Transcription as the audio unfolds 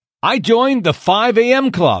I joined the 5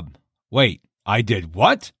 a.m. club. Wait, I did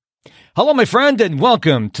what? Hello, my friend, and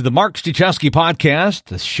welcome to the Mark Struczewski podcast,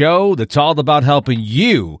 the show that's all about helping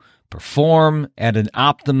you perform at an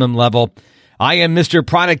optimum level. I am Mr.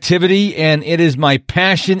 Productivity, and it is my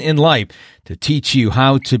passion in life to teach you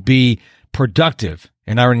how to be productive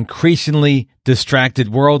in our increasingly distracted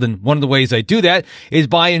world. And one of the ways I do that is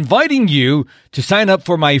by inviting you to sign up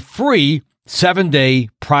for my free 7-day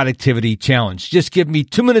productivity challenge. Just give me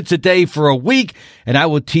 2 minutes a day for a week, and I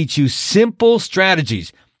will teach you simple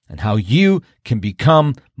strategies on how you can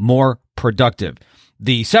become more productive.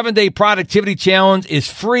 The 7-day productivity challenge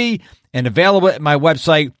is free and available at my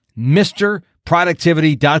website,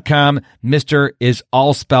 MrProductivity.com. Mr. is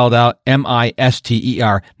all spelled out,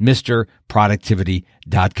 M-I-S-T-E-R,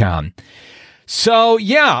 MrProductivity.com. So,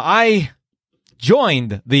 I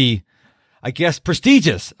joined the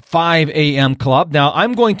prestigious 5 a.m. club. Now,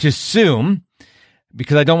 I'm going to assume,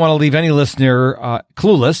 because I don't want to leave any listener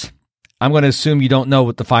clueless, I'm going to assume you don't know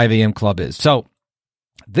what the 5 a.m. club is. So,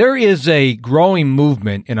 there is a growing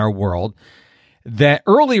movement in our world that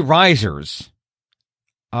early risers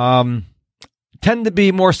tend to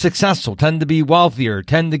be more successful, tend to be wealthier,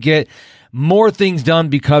 tend to get more things done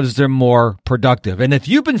because they're more productive. And if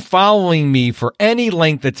you've been following me for any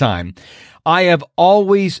length of time, I have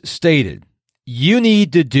always stated, you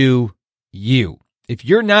need to do you. If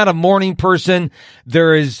you're not a morning person,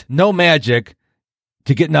 there is no magic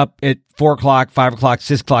to getting up at 4 o'clock, 5 o'clock,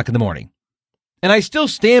 6 o'clock in the morning. And I still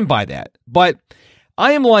stand by that. But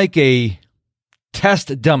I am like a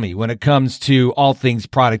test dummy when it comes to all things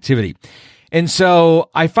productivity. And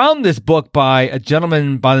so I found this book by a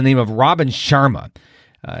gentleman by the name of Robin Sharma.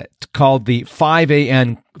 It's called the 5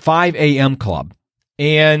 a.m. Club.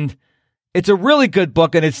 And it's a really good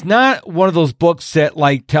book, and it's not one of those books that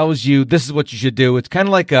tells you this is what you should do. It's kind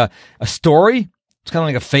of like a story. It's kind of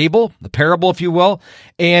like a fable, a parable, if you will.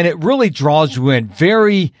 And it really draws you in.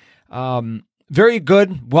 Very, very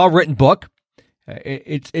good, well-written book.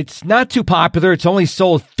 It's not too popular. It's only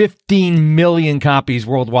sold 15 million copies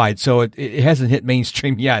worldwide, so it hasn't hit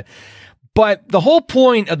mainstream yet. But the whole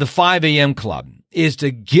point of the 5 a.m. club is to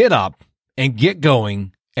get up and get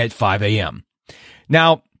going at 5 a.m.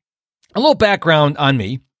 Now, a little background on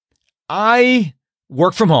me. I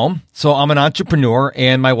work from home, so I'm an entrepreneur,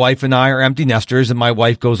 and my wife and I are empty nesters, and my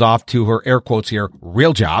wife goes off to her, air quotes here,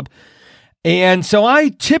 real job. And so I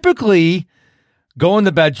typically go in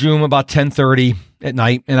the bedroom about 10:30 at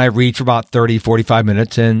night, and I read for about 30, 45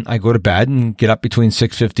 minutes, and I go to bed and get up between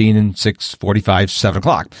 6:15 and 6:45, 7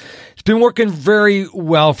 o'clock. It's been working very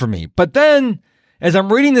well for me. But then, as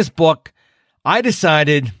I'm reading this book, I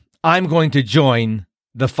decided I'm going to join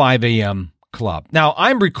the 5 a.m. club. Now,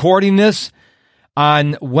 I'm recording this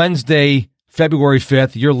on Wednesday, February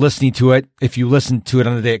 5th. You're listening to it, if you listen to it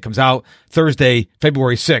on the day it comes out, Thursday,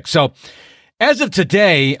 February 6th. So, as of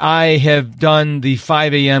today, I have done the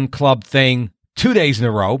 5 a.m. club thing 2 days in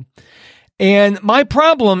a row. And my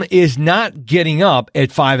problem is not getting up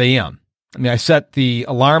at 5 a.m. I mean, I set the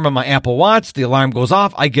alarm on my Apple Watch. The alarm goes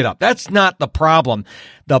off. I get up. That's not the problem.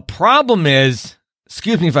 The problem is,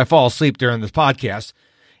 excuse me if I fall asleep during this podcast,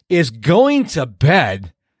 is going to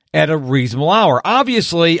bed at a reasonable hour.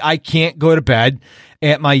 Obviously, I can't go to bed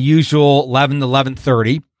at my usual 11 to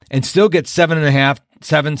 11:30 and still get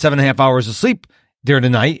 7.5 hours of sleep during the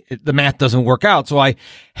night. The math doesn't work out. So I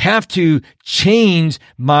have to change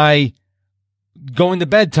my going to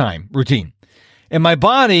bed time routine. And my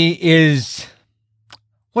body is,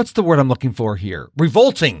 what's the word I'm looking for here?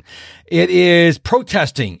 Revolting. It is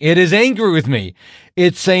protesting. It is angry with me.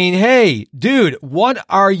 It's saying, hey, dude, what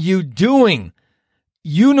are you doing?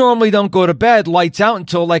 You normally don't go to bed lights out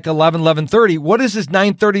until 11:30. What is this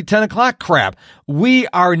 9:30, 10 o'clock crap? We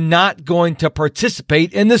are not going to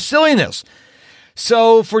participate in this silliness.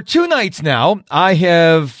 So for 2 nights now, I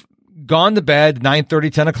have gone to bed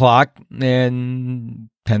 9:30, 10 o'clock, and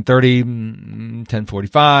 10:30,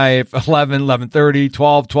 10:45, 11, 11:30,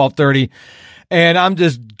 12, 12:30. And I'm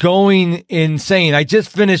just going insane. I just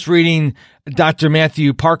finished reading Dr.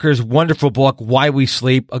 Matthew Parker's wonderful book, Why We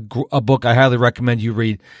Sleep, a book I highly recommend you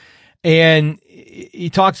read. And he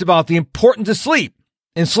talks about the importance of sleep.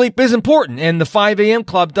 And sleep is important. And the 5 a.m.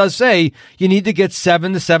 club does say you need to get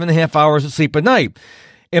 7 to 7.5 hours of sleep a night.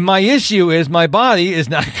 And my issue is my body is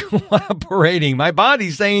not cooperating. My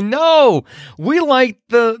body's saying, no, we like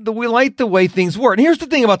the way things work. And here's the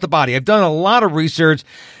thing about the body. I've done a lot of research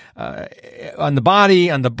on the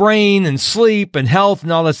body, on the brain, and sleep, and health,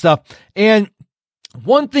 and all that stuff. And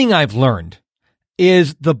one thing I've learned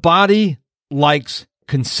is the body likes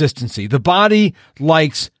consistency. The body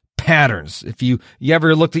likes patterns. If you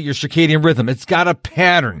ever looked at your circadian rhythm, it's got a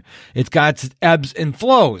pattern. It's got ebbs and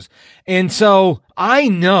flows. And so I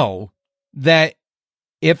know that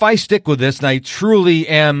if I stick with this, and I truly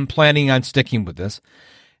am planning on sticking with this,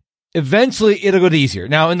 eventually it'll get easier.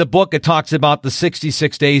 Now, in the book, it talks about the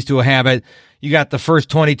 66 days to a habit. You got the first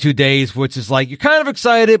 22 days, which is like, you're kind of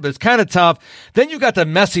excited, but it's kind of tough. Then you got the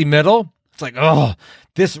messy middle. It's like, oh,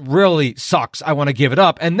 this really sucks. I want to give it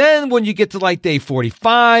up. And then when you get to like day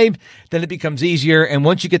 45, then it becomes easier. And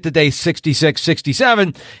once you get to day 66,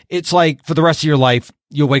 67, it's like for the rest of your life,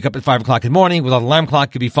 you'll wake up at 5 o'clock in the morning without an alarm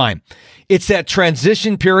clock, you'll be fine. It's that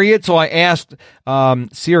transition period. So I asked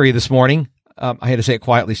Siri this morning, I had to say it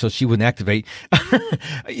quietly so she wouldn't activate,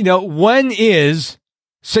 when is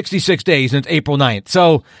 66 days? And it's April 9th.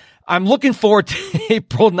 So I'm looking forward to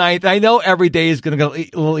April 9th. I know every day is going to go a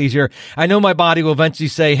little easier. I know my body will eventually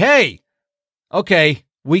say, hey, okay,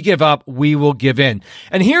 we give up, we will give in.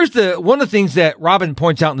 And here's one of the things that Robin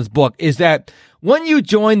points out in this book is that when you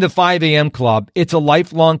join the 5 a.m. club, it's a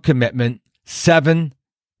lifelong commitment, 7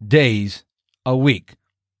 days a week.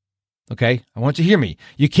 Okay? I want you to hear me.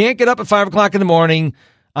 You can't get up at 5 o'clock in the morning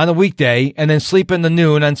on a weekday and then sleep in the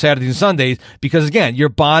noon on Saturdays and Sundays because, again, your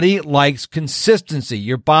body likes consistency.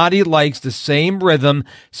 Your body likes the same rhythm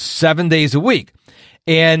 7 days a week.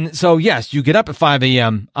 And so, yes, you get up at 5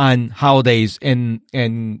 a.m. on holidays and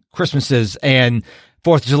Christmases and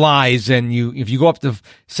 4th of July's, and if you go up to,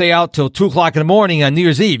 say, out till 2 o'clock in the morning on New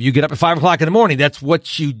Year's Eve, you get up at 5 o'clock in the morning. That's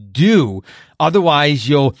what you do. Otherwise,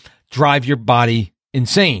 you'll drive your body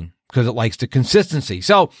insane because it likes the consistency.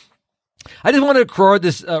 So I just wanted to record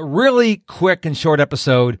this really quick and short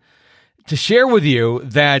episode to share with you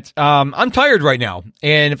that I'm tired right now.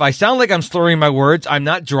 And if I sound like I'm slurring my words, I'm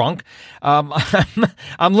not drunk.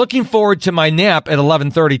 I'm looking forward to my nap at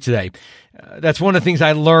 11:30 today. That's one of the things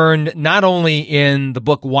I learned not only in the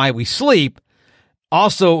book Why We Sleep,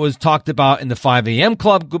 also it was talked about in the 5 a.m.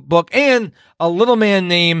 Club book, and a little man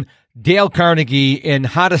named Dale Carnegie in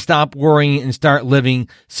How to Stop Worrying and Start Living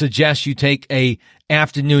suggests you take a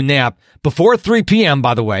afternoon nap before 3 p.m.,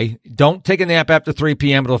 by the way. Don't take a nap after 3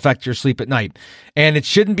 p.m. It'll affect your sleep at night. And it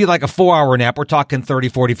shouldn't be like a 4-hour nap. We're talking 30,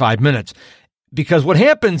 45 minutes. Because what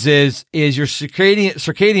happens is your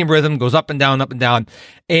circadian rhythm goes up and down, up and down.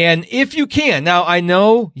 And if you can, now I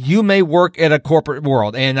know you may work at a corporate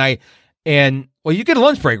world well, you get a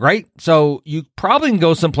lunch break, right? So you probably can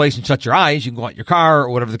go someplace and shut your eyes. You can go out in your car or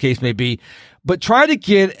whatever the case may be, but try to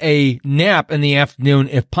get a nap in the afternoon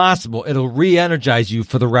if possible. It'll re-energize you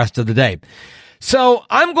for the rest of the day. So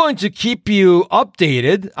I'm going to keep you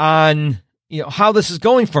updated on how this is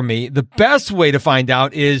going for me. The best way to find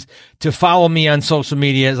out is to follow me on social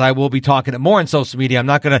media, as I will be talking more on social media. I'm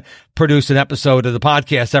not going to produce an episode of the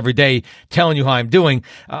podcast every day telling you how I'm doing.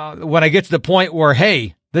 When I get to the point where,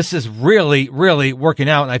 hey, this is really, really working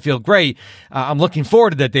out and I feel great, I'm looking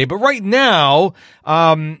forward to that day. But right now,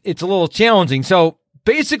 it's a little challenging. So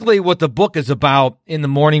basically what the book is about in the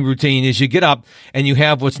morning routine is you get up and you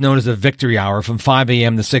have what's known as a victory hour from 5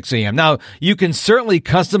 a.m. to 6 a.m. Now, you can certainly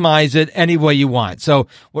customize it any way you want. So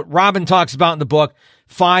what Robin talks about in the book,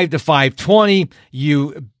 5 to 5:20,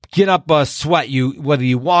 you get up a sweat. Whether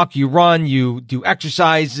you walk, you run, you do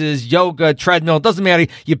exercises, yoga, treadmill, it doesn't matter.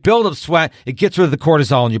 You build up sweat. It gets rid of the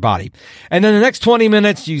cortisol in your body. And then the next 20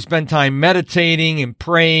 minutes, you spend time meditating and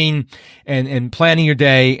praying and planning your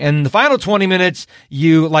day. And the final 20 minutes,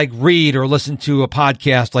 you read or listen to a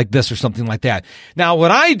podcast like this or something like that. Now,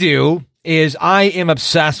 what I do is I am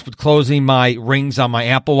obsessed with closing my rings on my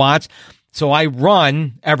Apple Watch. So I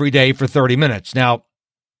run every day for 30 minutes. Now,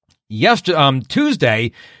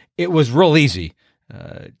 Tuesday, it was real easy.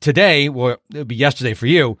 Today, well, it would be yesterday for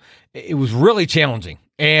you. It was really challenging.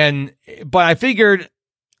 But I figured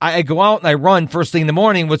I go out and I run first thing in the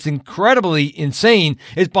morning. What's incredibly insane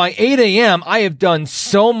is by 8 a.m., I have done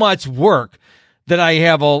so much work that I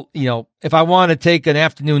have if I want to take an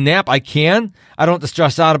afternoon nap, I can. I don't have to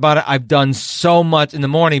stress out about it. I've done so much in the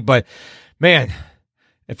morning, but man,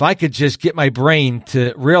 if I could just get my brain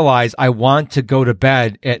to realize I want to go to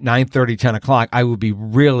bed at 9:30, 10 o'clock, I would be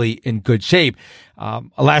really in good shape.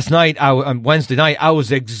 Last night, on Wednesday night, I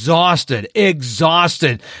was exhausted,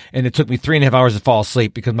 and it took me 3.5 hours to fall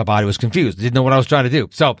asleep because my body was confused. I didn't know what I was trying to do.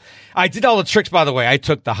 So I did all the tricks, by the way. I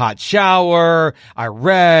took the hot shower, I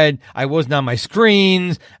read, I wasn't on my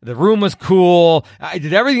screens, the room was cool, I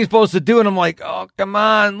did everything you're supposed to do, and I'm like, oh, come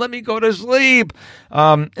on, let me go to sleep.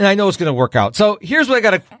 And I know it's going to work out. So here's what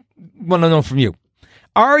I want to know from you.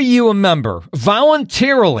 Are you a member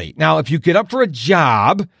voluntarily? Now, if you get up for a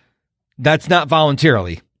job, that's not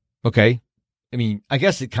voluntarily, okay? I mean, I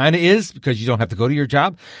guess it kind of is because you don't have to go to your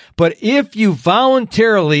job. But if you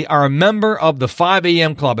voluntarily are a member of the 5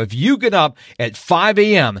 a.m. club, if you get up at 5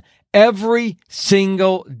 a.m. every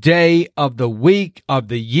single day of the week, of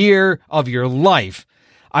the year, of your life,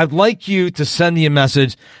 I'd like you to send me a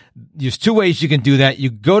message. There's two ways you can do that. You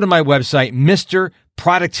go to my website,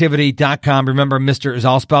 MrProductivity.com. Remember, Mr. is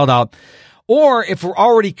all spelled out. Or if we're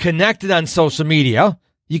already connected on social media,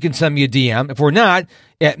 you can send me a DM. If we're not,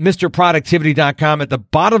 at MrProductivity.com, at the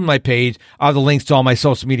bottom of my page are the links to all my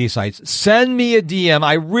social media sites. Send me a DM.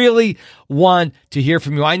 I really want to hear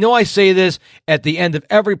from you. I know I say this at the end of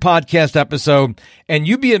every podcast episode, and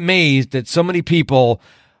you'd be amazed that so many people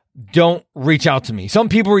don't reach out to me. Some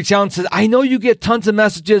people reach out and say, I know you get tons of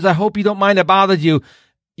messages. I hope you don't mind I bothered you.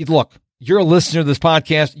 Look, you're a listener to this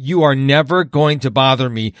podcast. You are never going to bother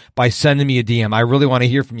me by sending me a DM. I really want to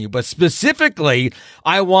hear from you. But specifically,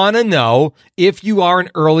 I want to know if you are an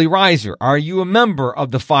early riser. Are you a member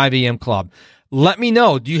of the 5 a.m. club? Let me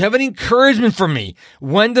know. Do you have any encouragement for me?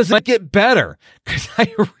 When does it get better? Because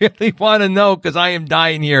I really want to know, because I am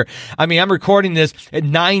dying here. I mean, I'm recording this at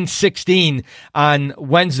 9:16 on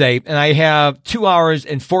Wednesday, and I have 2 hours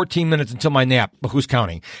and 14 minutes until my nap. But who's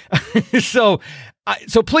counting?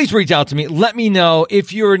 So please reach out to me. Let me know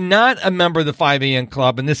if you're not a member of the 5 a.m.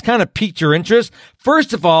 club and this kind of piqued your interest.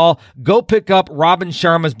 First of all, go pick up Robin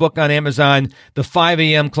Sharma's book on Amazon, The 5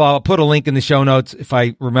 a.m. Club. I'll put a link in the show notes if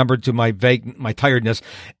I remember to my tiredness.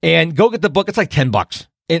 And go get the book. It's like $10.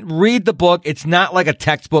 And read the book. It's not like a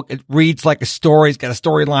textbook. It reads like a story. It's got a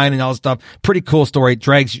storyline and all this stuff. Pretty cool story. It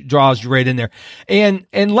draws you right in there. And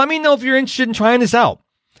let me know if you're interested in trying this out.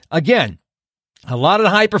 Again, a lot of the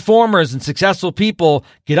high performers and successful people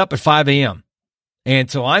get up at 5 a.m. And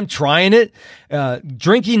so I'm trying it.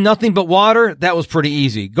 Drinking nothing but water, that was pretty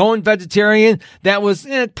easy. Going vegetarian, that was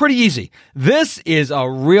pretty easy. This is a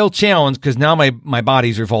real challenge because now my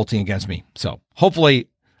body's revolting against me. So hopefully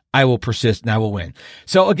I will persist and I will win.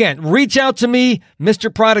 So again, reach out to me,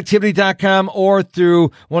 MrProductivity.com, or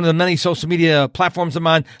through one of the many social media platforms I'm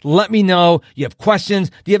on. Let me know. You have questions?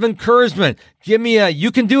 Do you have encouragement? Give me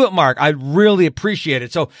you can do it, Mark. I'd really appreciate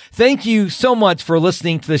it. So thank you so much for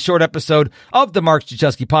listening to this short episode of the Mark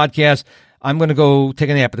Struczewski podcast. I'm going to go take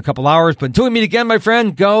a nap in a couple hours, but until we meet again, my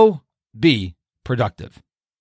friend, go be productive.